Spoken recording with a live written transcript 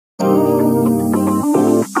Magandang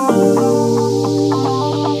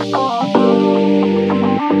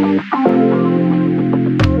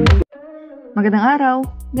araw!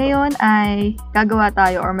 Ngayon ay gagawa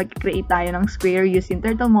tayo or mag-create tayo ng square using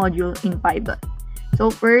turtle module in Python.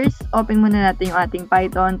 So first, open muna natin yung ating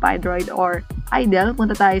Python, Pydroid, or idle.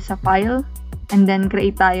 Punta tayo sa file and then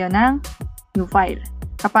create tayo ng new file.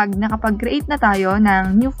 Kapag nakapag-create na tayo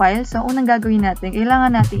ng new file, so unang gagawin natin,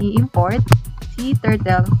 kailangan natin i-import si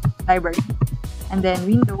turtle library. And then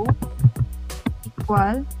window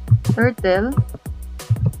equal turtle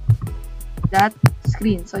dot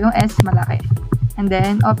screen. So, yung S malaki. And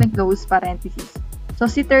then, open close parenthesis. So,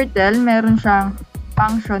 si turtle, meron siyang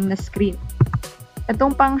function na screen.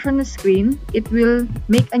 Itong function na screen, it will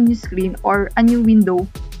make a new screen or a new window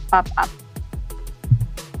pop up.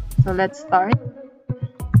 So, let's start.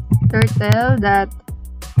 Turtle dot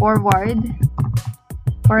forward.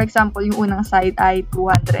 For example, yung unang side ay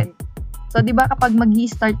 200. So, di ba kapag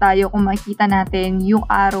mag-i-start tayo, kung makikita natin, yung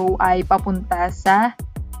arrow ay papunta sa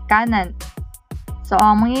kanan. So,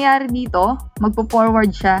 ang mangyayari dito,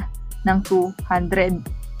 magpo-forward siya ng 200.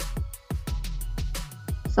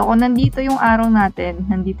 So, kung nandito yung arrow natin,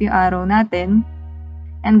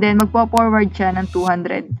 and then magpo-forward siya ng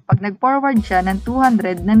 200. Pag nag-forward siya ng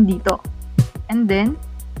 200, nandito. And then,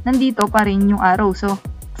 nandito pa rin yung arrow. So,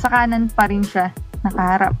 sa kanan pa rin siya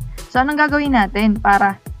nakaharap. So, anong gagawin natin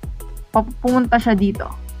para pumunta siya dito?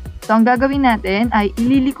 So, ang gagawin natin ay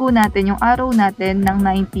ililiko natin yung arrow natin ng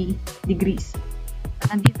 90 degrees.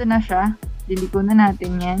 Nandito na siya. Liliko na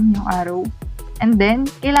natin yan, yung arrow. And then,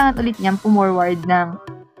 kailangan ulit niyang pumorward ng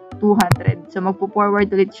 200. So,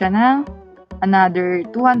 magpo-forward ulit siya ng another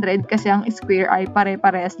 200 kasi ang square ay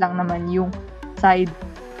pare-parehas lang naman yung side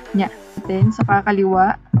niya. Then, sa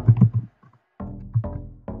kakaliwa,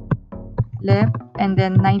 left, and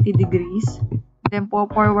then 90 degrees. Then,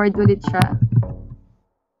 po-forward ulit siya.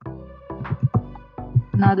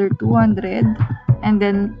 Another 200. And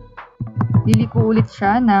then, liliko ulit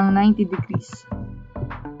siya ng 90 degrees.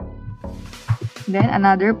 Then,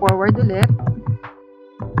 another forward ulit.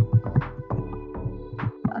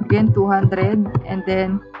 Again, 200. And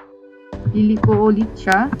then, liliko ulit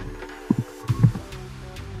siya.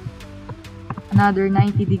 Another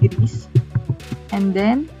 90 degrees. And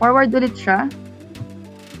then, forward ulit siya.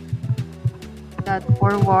 That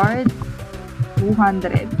forward,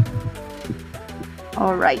 200.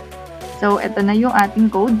 Alright. So, ito na yung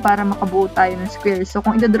ating code para makabuo tayo ng square. So,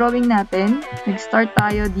 kung ida-drawing natin, nag-start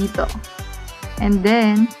tayo dito. And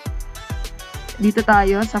then, dito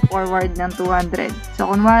tayo sa forward ng 200. So,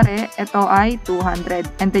 kunwari, ito ay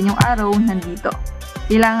 200. And then, yung arrow nandito.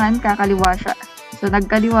 Kailangan kakaliwa siya. So,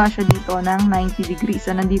 nagkaliwa siya dito ng 90 degrees.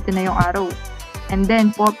 So, nandito na yung arrow. And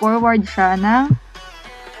then, forward siya ng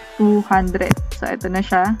 200. So, ito na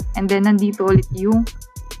siya. And then, nandito ulit yung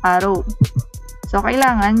arrow. So,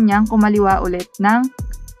 kailangan niyang kumaliwa ulit ng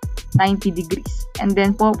 90 degrees. And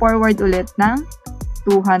then, forward ulit ng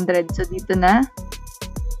 200. So, dito na.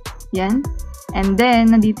 Yan. And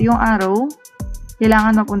then, nandito yung arrow.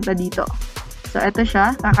 Kailangan mapunta dito. So, ito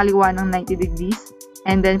siya. Kakaliwa ng 90 degrees.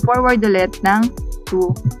 And then, forward ulit ng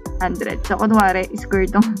 200. So, kunwari, square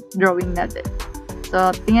itong drawing natin.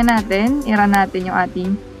 So, tingnan natin. I-run natin yung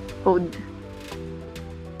ating code.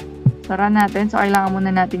 So, run natin. So, kailangan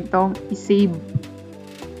muna natin itong i-save.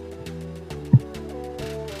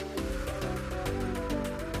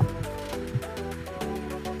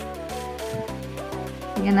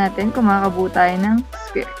 Tingnan natin kung makakabuo tayo ng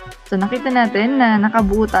square. So, nakita natin na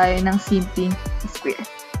nakabuo tayo ng simpleng square.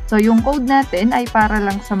 So, yung code natin ay para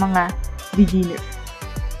lang sa mga beginner.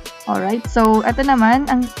 Alright, so, ito naman,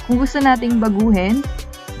 kung gusto nating baguhin,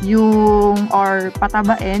 or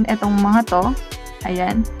patabain, itong mga to,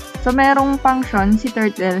 ayan. So, merong function si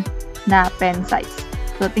turtle na pen size.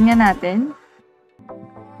 So, tingnan natin.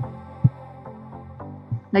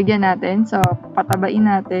 Lagyan natin. So, patabain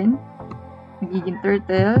natin. Magiging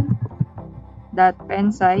turtle dot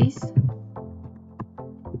pen size.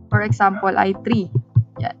 For example, ay 3.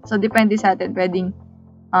 Yan. So, depende sa atin. Pwedeng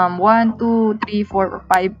 1, 2, 3, 4, or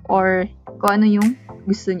 5, or kung ano yung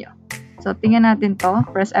gusto nyo. So, tingnan natin to.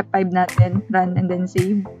 Press F5 natin. Run and then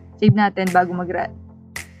save. Save natin bago mag-run.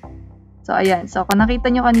 So, ayan. So, kung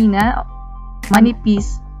nakita nyo kanina,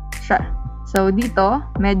 manipis siya. So, dito,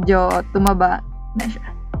 medyo tumaba na siya.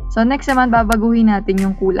 So, next naman, babaguhin natin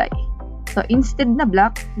yung kulay. So, instead na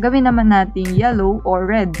black, gawin naman natin yellow or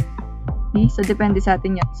red. Okay? So, depende sa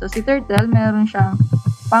atin yan. So, si turtle, meron siyang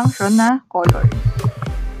function na color.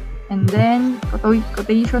 And then,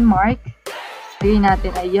 quotation mark, gawin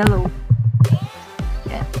natin ay yellow.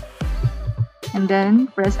 Yan. And then,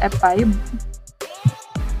 press F5.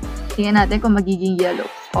 Tingnan natin kung magiging yellow.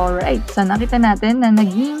 Alright, so nakita natin na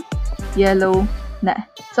naging yellow na.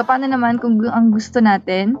 So, paano naman kung ang gusto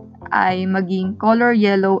natin ay maging color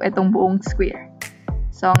yellow itong buong square?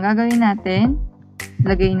 So, ang gagawin natin,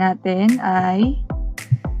 lagay natin ay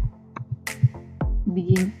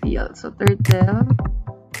begin fill. So, turtle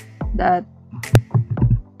dot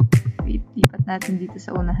wait, lipat natin dito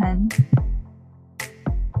sa unahan.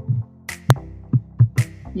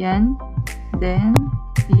 Yan. Then,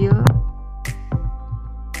 fill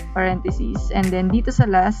parentheses. And then, dito sa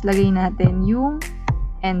last, lagay natin yung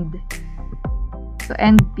end. So,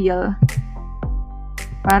 end fill.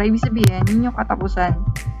 Para ibig sabihin, yun yung katapusan.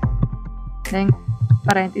 Then,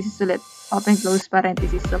 parentheses ulit. Open, close,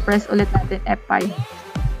 parentheses. So, press ulit natin F5.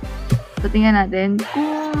 So, tingnan natin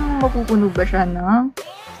kung mapupuno ba siya ng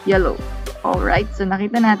yellow. Alright. So,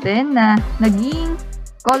 nakita natin na naging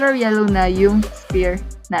color yellow na yung sphere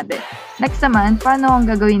natin. Next naman, paano ang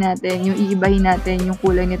gagawin natin? Yung iibahin natin yung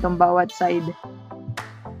kulay nitong bawat side.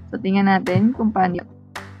 So, tingnan natin kung paano.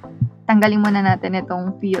 Tanggalin muna natin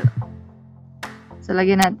itong fill. So,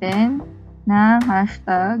 lagyan natin ng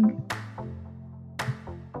hashtag.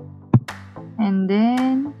 And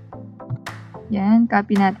then, yan,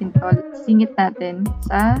 copy natin to. Singit natin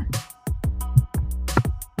sa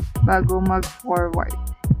bago mag-forward.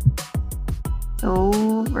 So,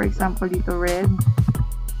 for example, dito red.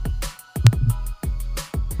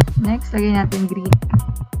 Next, lagay natin green.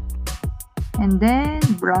 And then,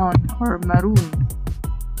 brown or maroon.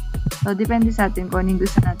 So, depende sa atin kung anong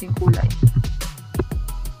gusto natin kulay.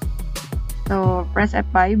 So, press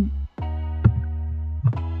F5.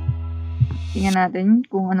 Tingnan natin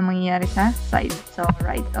kung ano mangyayari sa side. So,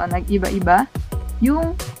 right. So, nag-iba-iba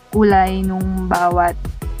yung kulay nung bawat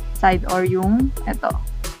side or yung ito.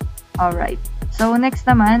 Alright. So, next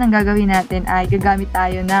naman, ang gagawin natin ay gagamit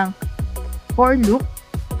tayo ng for loop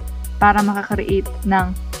para makakreate ng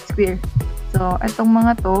square. So, itong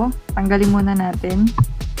mga to, tanggalin muna natin.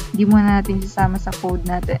 Hindi muna natin sasama sa code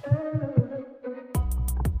natin.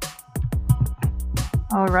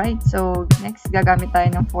 Alright, so next, gagamit tayo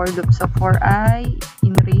ng for loop. So, for I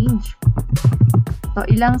in range. So,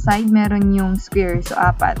 ilang side meron yung square? So,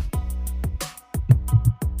 4.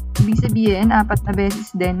 Ibig sabihin, 4 na beses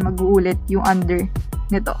din mag-uulit yung under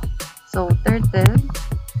nito. So, turtle,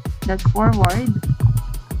 that's forward.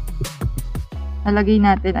 Nalagay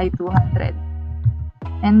natin ay 200.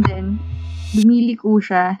 And then, bumili ko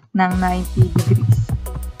siya ng 90 degrees.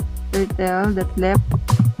 Turtle, that left,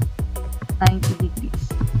 90 degrees.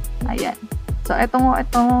 Ayan. So, ito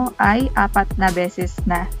ay 4 na beses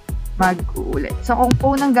na mag-uulit. So, kung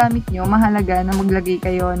phone ang gamit nyo, mahalaga na maglagay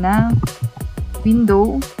kayo ng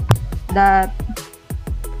window that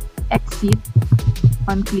exit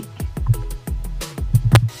on click.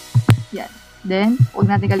 Yan. Then,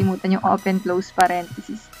 huwag natin kalimutan yung open, close,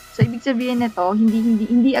 parentheses. So, ibig sabihin nito,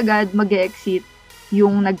 hindi agad mag-exit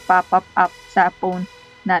yung nag-pop up sa phone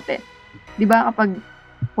natin. Diba kapag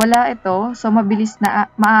wala ito, so mabilis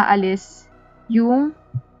na maaalis yung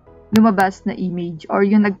lumabas na image or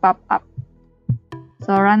yung nag-pop up.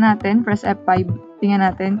 So, run natin, press F5. Tingnan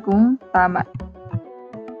natin kung tama.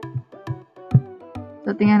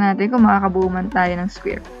 So, tingnan natin kung makakabuo man tayo ng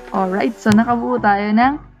square. Alright, so nakabuo tayo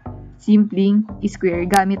ng simpleng square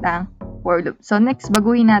gamit ang for loop. So, next,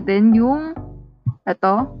 baguhin natin yung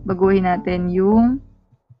baguhin natin yung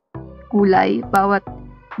kulay.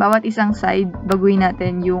 Bawat isang side, baguhin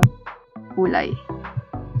natin yung kulay.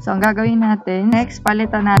 So, ang gagawin natin, next,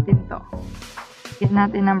 palitan natin to. Get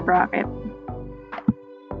natin ng bracket.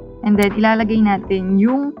 And then, ilalagay natin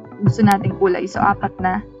yung gusto nating kulay. So, 4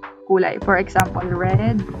 na kulay. For example,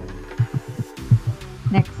 red.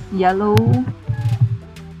 Next, yellow.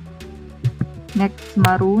 Next,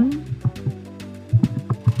 maroon.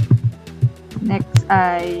 Next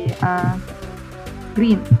ay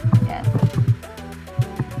green. Yan.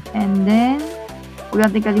 And then, huwag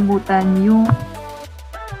natin kalimutan yung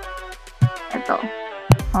ito.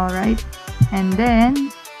 Alright. And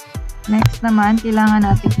then, next naman, kailangan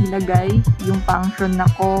natin ilagay yung function na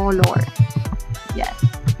color. Yan.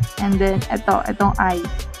 And then, itong I.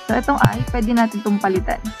 So, itong I, pwede natin itong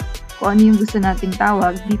palitan. Kung ano yung gusto nating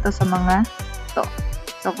tawag dito sa mga to.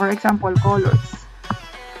 So, for example, colors.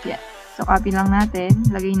 Yan. So, copy lang natin.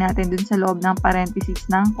 Lagay natin dun sa loob ng parentheses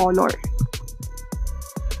ng color.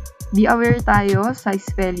 Be aware tayo sa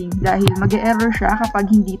spelling dahil mag-error siya kapag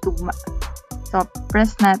hindi tugma. So,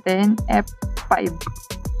 press natin F5.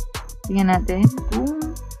 Tingnan natin kung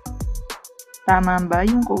tama ba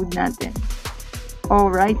yung code natin.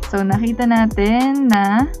 Alright, so nakita natin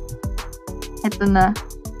na ito na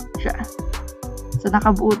siya. So,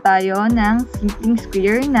 nakabuo tayo ng simpleng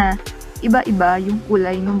square na iba-iba yung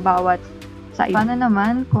kulay ng bawat side. Paano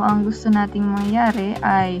naman kung ang gusto nating mangyari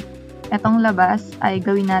ay etong labas ay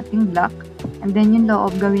gawin nating black and then yung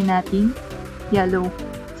loob gawin nating yellow.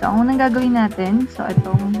 So, ang unang gagawin natin, so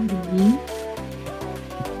itong begin.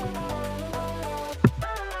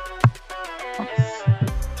 Oops.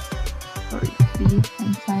 Sorry, fit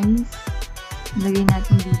and size. Lagay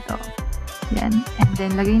natin dito. Yan. And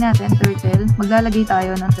then, lagay natin turtle. Maglalagay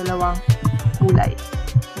tayo ng dalawang kulay.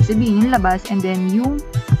 Sabihin yung labas and then yung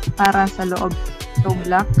para sa loob. So,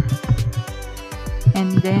 black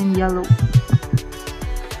and then yellow.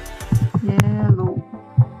 Yellow.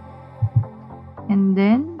 And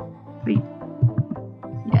then, red.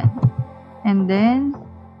 Yan. And then,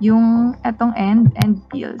 yung etong end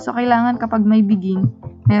peel. So, kailangan kapag may begin,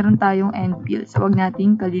 meron tayong end peel. So, wag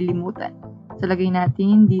nating kalilimutan. So, lagay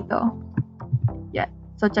natin dito. Yan.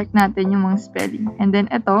 So, check natin yung mga spelling. And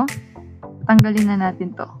then, ito, tanggalin na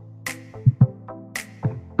natin to.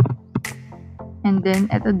 And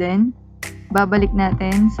then, ito din, babalik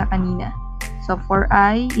natin sa kanina. So, for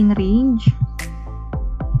I in range,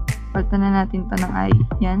 palta na natin pa ng I.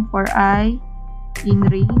 Yan, for I in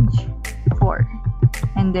range 4.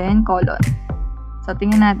 And then, colon. So,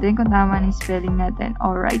 tingnan natin kung tama ng spelling natin.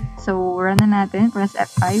 Alright. So, run na natin. Press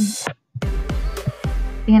F5.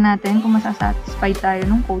 Tingnan natin kung masasatisfy tayo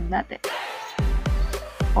ng code natin.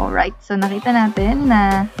 Alright. So, nakita natin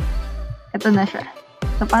na ito na siya.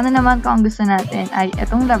 So, paano naman kung ang gusto natin ay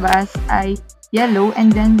itong labas ay yellow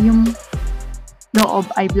and then yung loob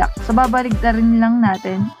ay black. So, babaligtarin lang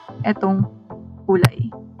natin itong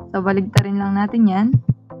kulay. So, baligtarin lang natin yan.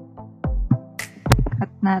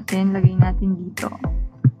 Cut natin. Lagay natin dito.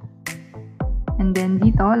 And then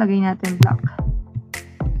dito, lagay natin black.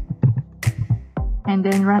 And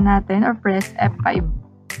then run natin or press F5.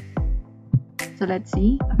 So, let's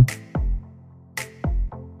see.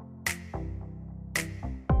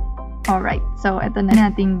 Alright. So, ito na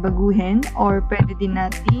nating baguhin or pwede din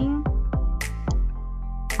nating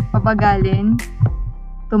pabagalin,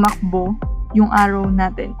 tumakbo yung arrow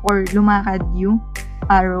natin or lumakad yung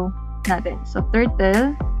arrow natin. So,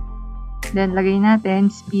 turtle. Then, lagay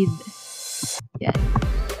natin speed. Yan.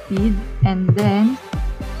 Speed. And then,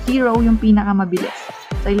 0 yung pinakamabilis.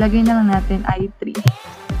 So, ilagay na lang natin ay 3.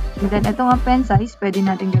 And then, itong pen size, pwede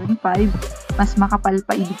natin gawin 5. Mas makapal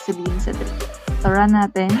pa ibig sabihin sa 3. So, run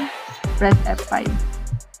natin. Press F5.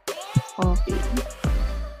 Okay.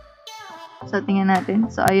 So, tingnan natin.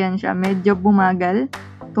 So, ayan siya. Medyo bumagal.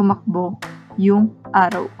 Tumakbo yung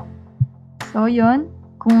arrow. So, yun.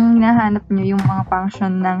 Kung hinahanap nyo yung mga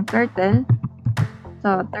function ng turtle.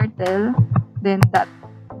 So, turtle. Then, dot.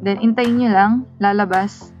 Then, intayin nyo lang.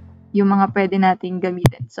 Lalabas yung mga pwede nating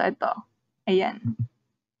gamitin. So, ito. Ayan.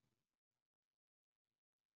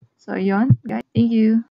 So, yun. Guys, thank you.